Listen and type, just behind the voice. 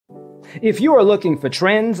If you are looking for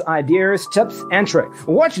trends, ideas, tips, and tricks,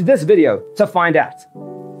 watch this video to find out.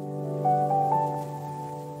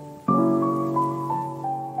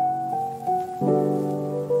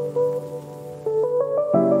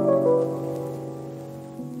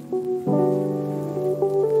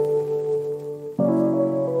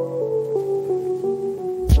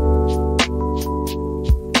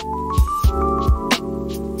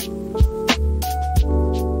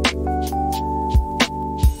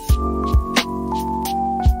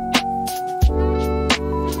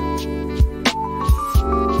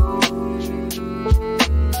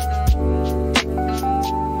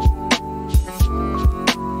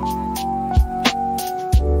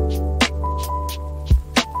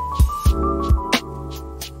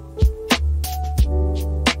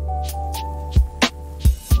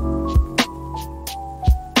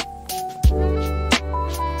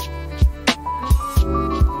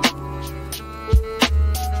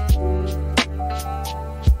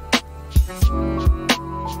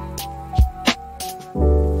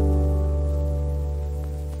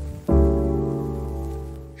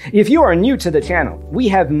 If you are new to the channel, we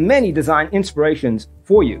have many design inspirations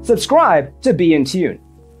for you. Subscribe to be in tune.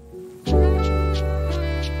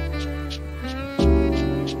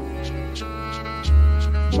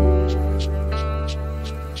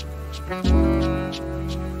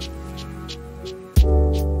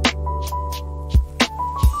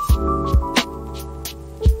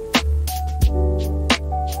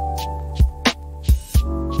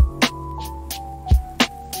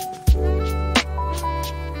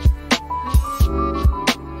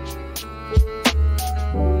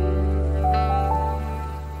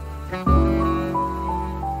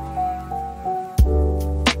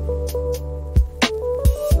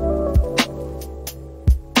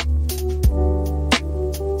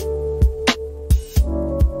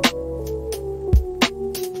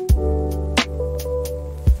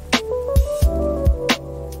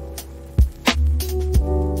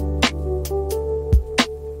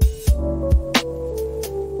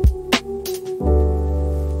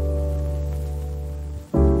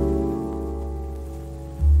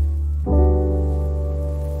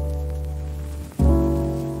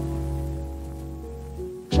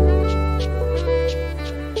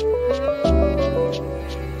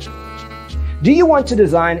 Do you want to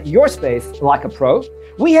design your space like a pro?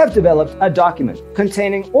 We have developed a document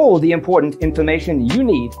containing all the important information you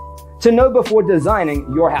need to know before designing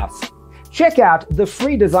your house. Check out the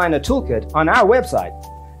free designer toolkit on our website,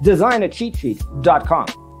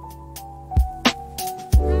 designercheatsheet.com.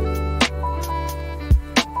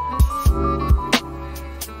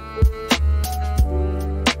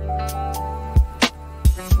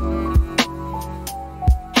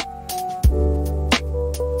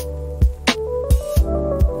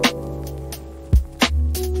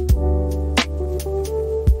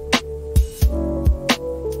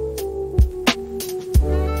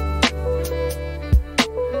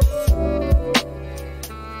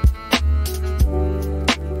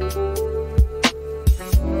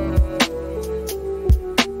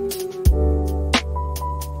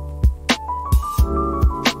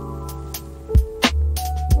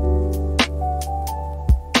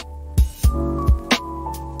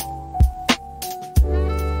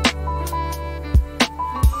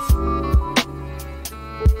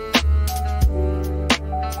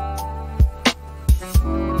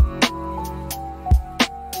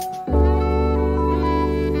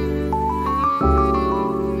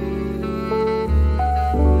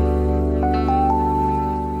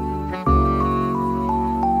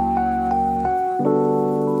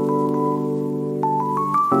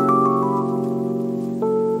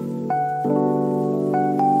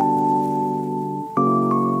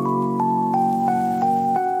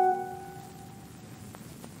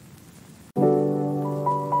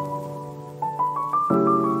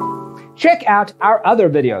 Check out our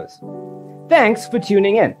other videos. Thanks for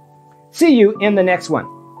tuning in. See you in the next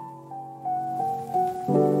one.